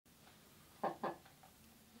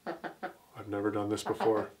never done this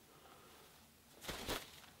before.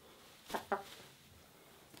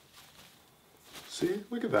 See,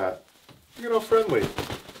 look at that. Look at how friendly.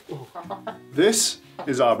 Ooh. This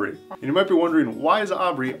is Aubrey. And you might be wondering, why is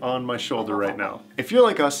Aubrey on my shoulder right now? If you're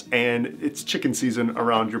like us and it's chicken season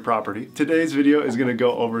around your property, today's video is gonna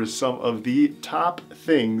go over some of the top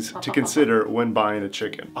things to consider when buying a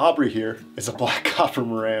chicken. Aubrey here is a black copper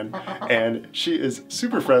Moran, and she is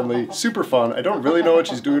super friendly, super fun. I don't really know what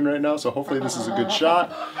she's doing right now, so hopefully this is a good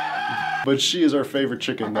shot. But she is our favorite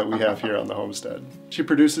chicken that we have here on the homestead. She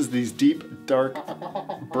produces these deep, dark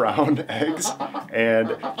brown eggs,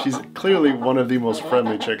 and she's clearly one of the most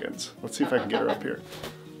friendly chickens. Let's see if I can get her up here.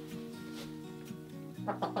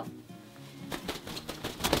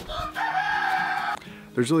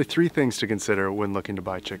 There's really three things to consider when looking to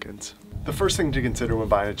buy chickens. The first thing to consider when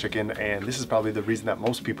buying a chicken, and this is probably the reason that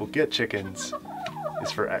most people get chickens,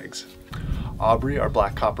 is for eggs. Aubrey, our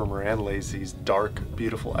black copper Moran, lays these dark,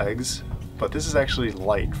 beautiful eggs, but this is actually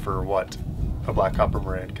light for what a black copper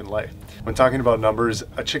Moran can lay. When talking about numbers,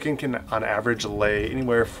 a chicken can on average lay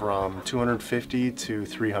anywhere from 250 to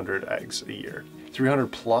 300 eggs a year. 300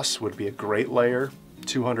 plus would be a great layer,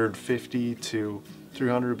 250 to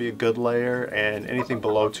 300 would be a good layer, and anything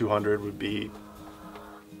below 200 would be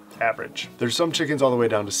average. There's some chickens all the way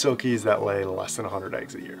down to silkies that lay less than 100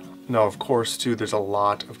 eggs a year. Now, of course, too, there's a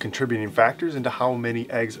lot of contributing factors into how many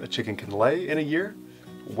eggs a chicken can lay in a year.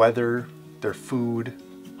 Weather, their food,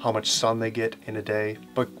 how much sun they get in a day.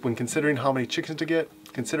 But when considering how many chickens to get,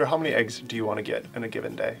 consider how many eggs do you want to get in a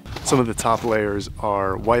given day. Some of the top layers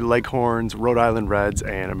are white leghorns, Rhode Island Reds,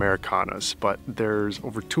 and Americanas, but there's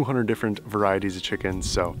over 200 different varieties of chickens,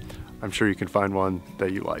 so I'm sure you can find one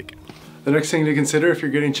that you like. The next thing to consider if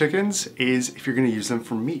you're getting chickens is if you're going to use them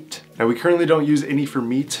for meat. Now, we currently don't use any for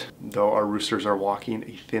meat, though our roosters are walking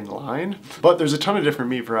a thin line, but there's a ton of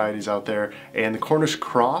different meat varieties out there, and the Cornish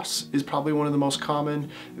cross is probably one of the most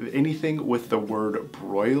common. Anything with the word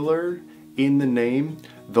broiler in the name,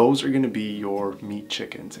 those are going to be your meat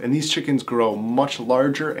chickens. And these chickens grow much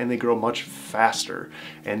larger and they grow much faster,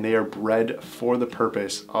 and they are bred for the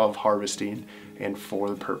purpose of harvesting and for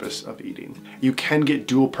the purpose of eating. You can get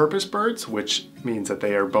dual purpose birds, which means that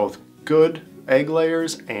they are both good egg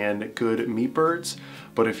layers and good meat birds.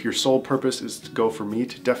 But if your sole purpose is to go for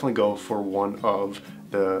meat, definitely go for one of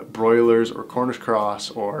the broilers or Cornish cross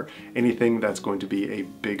or anything that's going to be a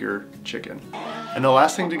bigger chicken. And the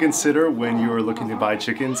last thing to consider when you're looking to buy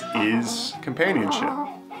chickens is companionship.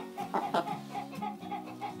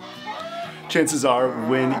 Chances are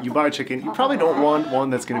when you buy a chicken, you probably don't want one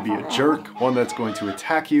that's going to be a jerk, one that's going to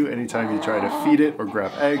attack you anytime you try to feed it or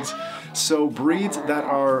grab eggs. So breeds that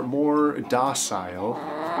are more docile,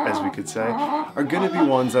 as we could say, are going to be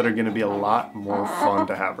ones that are going to be a lot more fun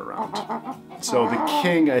to have around. So the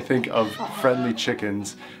king, I think, of friendly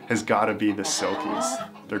chickens has got to be the Silkies.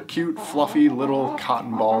 They're cute, fluffy, little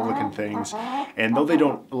cotton ball looking things. And though they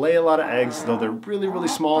don't lay a lot of eggs, though they're really, really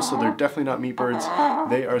small, so they're definitely not meat birds,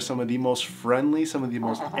 they are some of the most friendly, some of the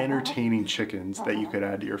most entertaining chickens that you could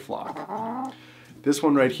add to your flock. This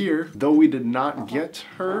one right here, though we did not get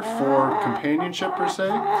her for companionship per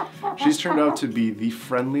se, she's turned out to be the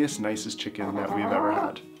friendliest, nicest chicken that we've ever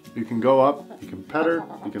had. You can go up, you can pet her,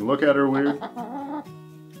 you can look at her weird.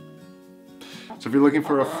 So if you're looking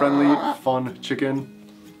for a friendly, fun chicken,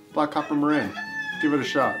 Black Copper Moran, give it a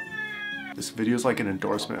shot. This video is like an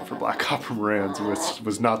endorsement for Black Copper Morans, which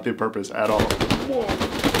was not the purpose at all. Whoa.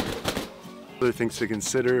 Other things to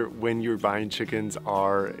consider when you're buying chickens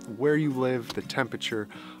are where you live, the temperature,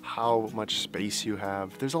 how much space you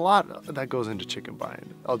have. There's a lot that goes into chicken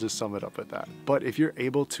buying. I'll just sum it up with that. But if you're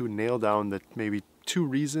able to nail down the maybe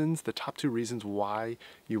the top two reasons why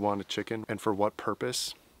you want a chicken and for what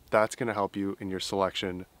purpose, that's gonna help you in your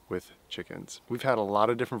selection with chickens. We've had a lot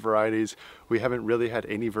of different varieties. We haven't really had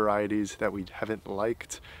any varieties that we haven't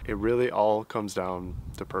liked. It really all comes down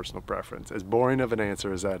to personal preference. As boring of an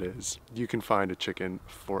answer as that is, you can find a chicken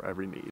for every need.